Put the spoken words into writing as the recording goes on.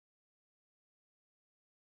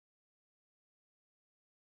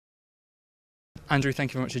Andrew,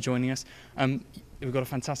 thank you very much for joining us. We've got a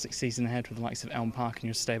fantastic season ahead with the likes of Elm Park in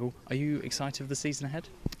your stable. Are you excited for the season ahead?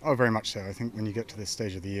 Oh, very much so. I think when you get to this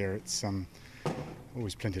stage of the year, it's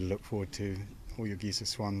always plenty to look forward to. All your geese are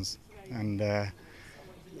swans, and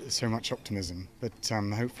so much optimism. But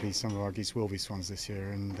hopefully some of our geese will be swans this year,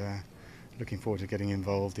 and looking forward to getting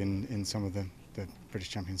involved in some of the British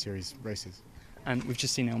Champion Series races. And we've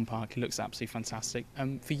just seen Elm Park. He looks absolutely fantastic.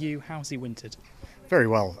 For you, how's he wintered? Very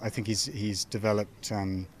well. I think he's developed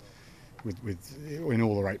in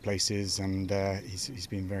all the right places, and he's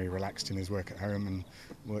been very relaxed in his work at home and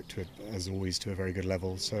worked as always to a very good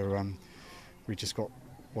level. So we just got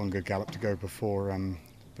one good gallop to go before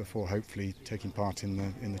hopefully taking part in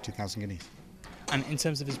the 2000 Guineas. And in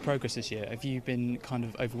terms of his progress this year, have you been kind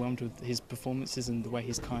of overwhelmed with his performances and the way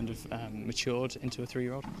he's kind of matured into a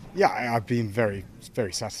 3-year-old? Yeah, I've been very,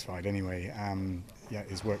 very satisfied anyway. Yeah,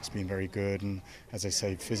 his work's been very good, and as I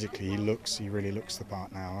say, physically he really looks the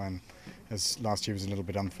part now. And as last year was a little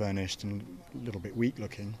bit unfurnished and a little bit weak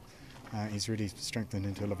looking, he's really strengthened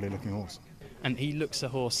into a lovely looking horse. And he looks a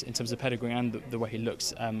horse in terms of pedigree and the way he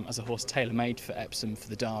looks as a horse tailor-made for Epsom for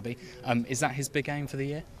the Derby. Is that his big aim for the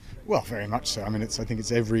year? Well, very much so. I mean, I think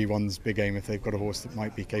it's everyone's big aim if they've got a horse that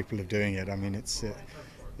might be capable of doing it. I mean,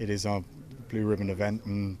 it is our blue ribbon event,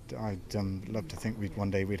 and I'd love to think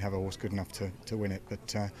one day we'd have a horse good enough to win it.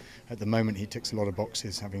 But at the moment, he ticks a lot of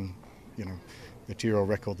boxes, having the 2-year-old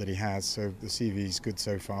record that he has. So the CV's good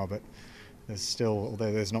so far, but there's still,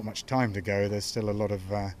 although there's not much time to go, there's still a lot of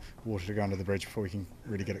water to go under the bridge before we can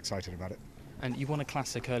really get excited about it. And you won a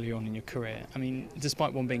classic earlier on in your career. I mean,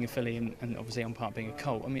 despite one being a filly and obviously Elm Park being a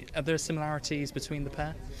colt, I mean, are there similarities between the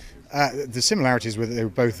pair? The similarities were they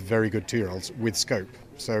were both very good 2-year-olds with scope.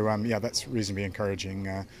 So yeah, that's reasonably encouraging.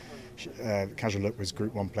 Casual Look was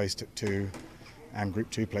Group 1 placed at 2, and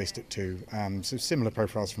Group 2 placed at 2. So similar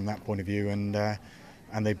profiles from that point of view, and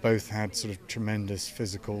they both had sort of tremendous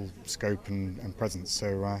physical scope and presence.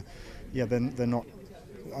 So yeah, they're not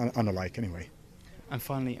unalike anyway. And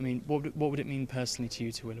finally, I mean, what would it mean personally to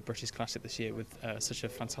you to win a British Classic this year with such a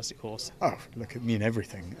fantastic horse? Oh, look, it mean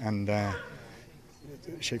everything. And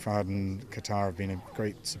Sheikh Fahd and Qatar have been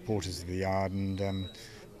great supporters of the yard, and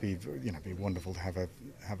be wonderful to have a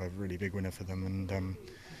really big winner for them. And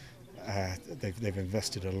they've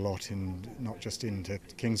invested a lot in not just into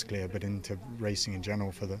Kingsclear, but into racing in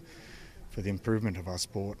general for the improvement of our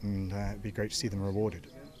sport, and it'd be great to see them rewarded.